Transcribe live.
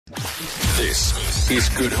This is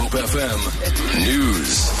Good Hope FM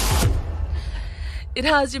News. It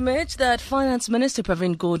has emerged that Finance Minister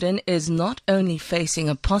Pravin Gordhan is not only facing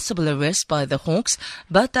a possible arrest by the Hawks,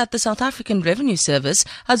 but that the South African Revenue Service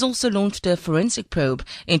has also launched a forensic probe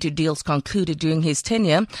into deals concluded during his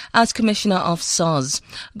tenure as Commissioner of SARS.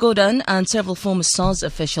 Gordhan and several former SARS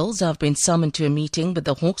officials have been summoned to a meeting with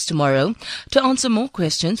the Hawks tomorrow to answer more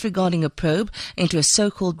questions regarding a probe into a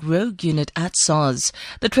so-called rogue unit at SARS.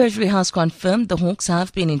 The Treasury has confirmed the Hawks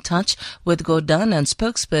have been in touch with Gordhan, and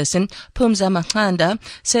spokesperson Phumza Makhanda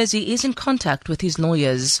says he is in contact with his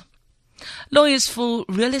lawyers. Lawyers for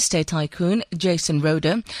real estate tycoon Jason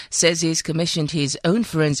Roder says he's commissioned his own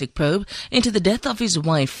forensic probe into the death of his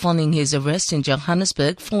wife following his arrest in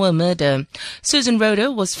Johannesburg for a murder. Susan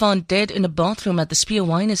Roder was found dead in a bathroom at the Spear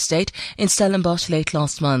Wine Estate in Stellenbosch late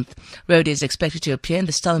last month. Roder is expected to appear in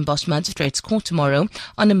the Stellenbosch Magistrates Court tomorrow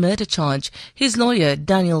on a murder charge. His lawyer,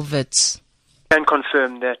 Daniel Witz, can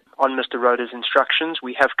confirm that on Mr. Roder's instructions,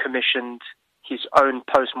 we have commissioned his own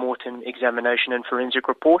post-mortem examination and forensic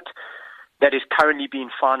report that is currently being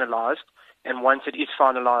finalised, and once it is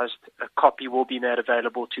finalised, a copy will be made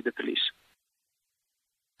available to the police.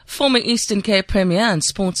 Former Eastern Cape Premier and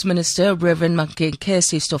Sports Minister Reverend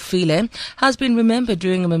Mankesi Stofile has been remembered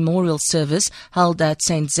during a memorial service held at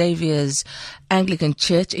St. Xavier's Anglican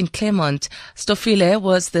Church in Claremont. Stofile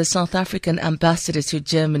was the South African ambassador to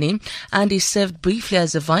Germany, and he served briefly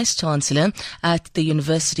as a Vice-Chancellor at the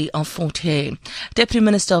University of Fort Hare. Deputy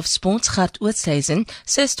Minister of Sports Gert Oosthuizen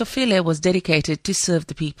says Stofile was dedicated to serve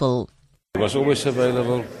the people. He was always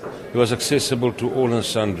available, he was accessible to all and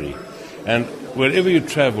sundry. And wherever you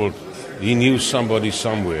travelled, he knew somebody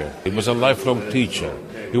somewhere. He was a lifelong teacher.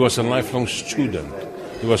 He was a lifelong student.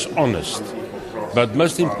 He was honest. But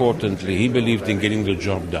most importantly, he believed in getting the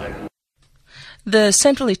job done. The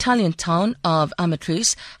central Italian town of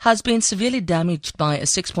Amatrice has been severely damaged by a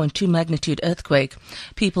 6.2 magnitude earthquake.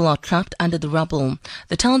 People are trapped under the rubble.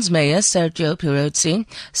 The town's mayor, Sergio Pirozzi,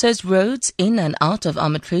 says roads in and out of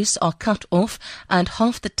Amatrice are cut off and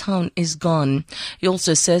half the town is gone. He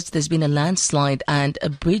also says there's been a landslide and a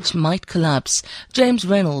bridge might collapse. James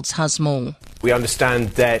Reynolds has more. We understand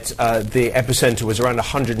that the epicenter was around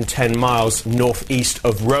 110 miles northeast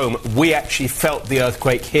of Rome. We actually felt the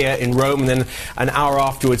earthquake here in Rome, and then an hour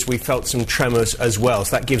afterwards we felt some tremors as well.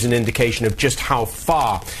 So that gives an indication of just how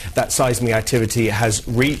far that seismic activity has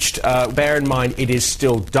reached. Bear in mind, it is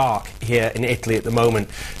still dark here in Italy at the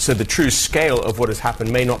moment, so the true scale of what has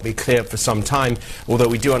happened may not be clear for some time, although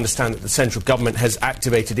we do understand that the central government has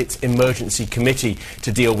activated its emergency committee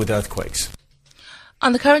to deal with earthquakes.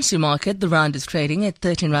 On the currency market, the rand is trading at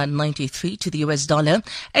 13 rand 93 to the US dollar,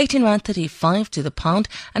 18 rand 35 to the pound,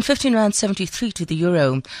 and 15 rand 73 to the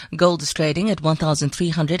euro. Gold is trading at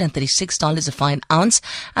 $1,336 a fine ounce,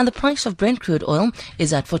 and the price of Brent crude oil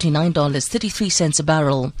is at $49.33 a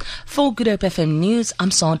barrel. For Good Hope FM News, I'm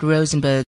Sandra Rosenberg.